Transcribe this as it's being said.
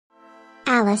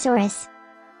Allosaurus.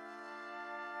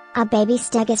 A baby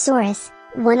stegosaurus,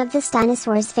 one of this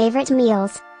dinosaur's favorite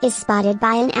meals, is spotted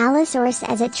by an Allosaurus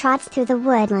as it trots through the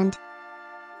woodland.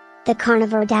 The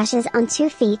carnivore dashes on 2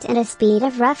 feet at a speed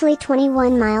of roughly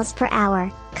 21 miles per hour,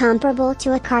 comparable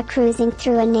to a car cruising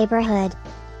through a neighborhood.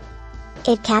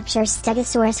 It captures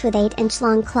Stegosaurus with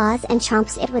 8-inch-long claws and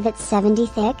chomps it with its 70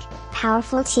 thick,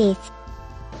 powerful teeth.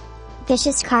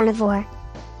 Vicious carnivore.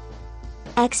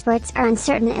 Experts are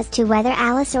uncertain as to whether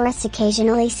Allosaurus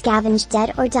occasionally scavenged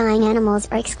dead or dying animals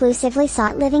or exclusively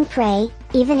sought living prey,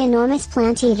 even enormous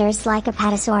plant eaters like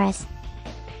Apatosaurus.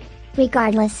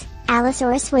 Regardless,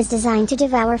 Allosaurus was designed to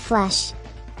devour flesh.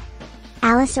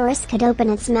 Allosaurus could open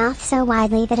its mouth so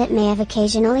widely that it may have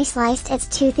occasionally sliced its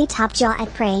toothy top jaw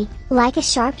at prey, like a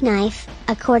sharp knife,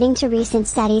 according to recent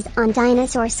studies on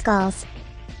dinosaur skulls.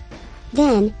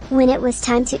 Then, when it was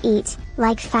time to eat,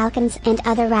 like falcons and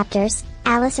other raptors,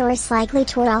 Allosaurus likely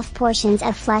tore off portions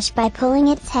of flesh by pulling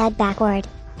its head backward.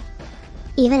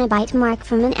 Even a bite mark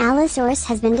from an Allosaurus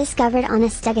has been discovered on a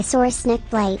Stegosaurus neck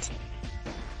plate.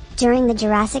 During the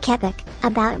Jurassic epoch,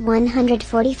 about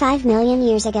 145 million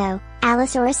years ago,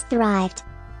 Allosaurus thrived.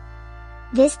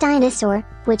 This dinosaur,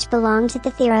 which belonged to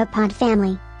the theropod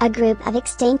family, a group of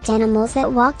extinct animals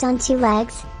that walked on 2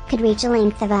 legs, could reach a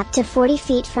length of up to 40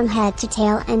 feet from head to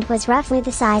tail and was roughly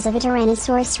the size of a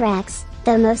Tyrannosaurus rex,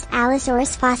 though most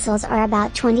Allosaurus fossils are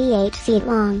about 28 feet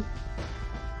long.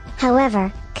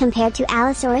 However, compared to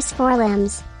Allosaurus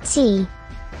forelimbs, T.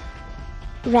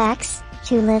 rex,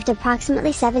 who lived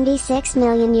approximately 76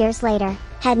 million years later,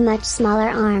 had much smaller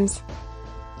arms.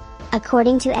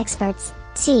 According to experts,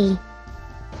 T.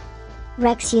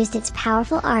 rex used its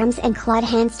powerful arms and clawed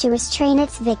hands to restrain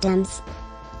its victims.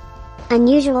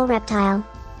 Unusual reptile.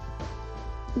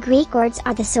 Greek words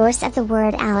are the source of the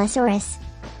word Allosaurus,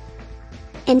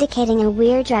 indicating a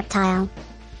weird reptile.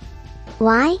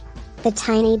 Why? The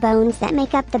tiny bones that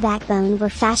make up the backbone were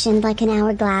fashioned like an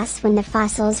hourglass when the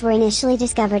fossils were initially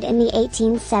discovered in the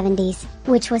 1870s,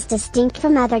 which was distinct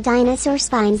from other dinosaur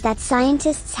spines that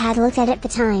scientists had looked at the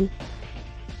time.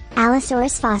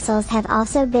 Allosaurus fossils have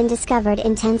also been discovered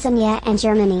in Tanzania and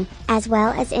Germany, as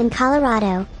well as in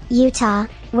Colorado, Utah,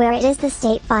 where it is the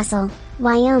state fossil,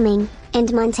 Wyoming,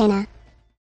 and Montana.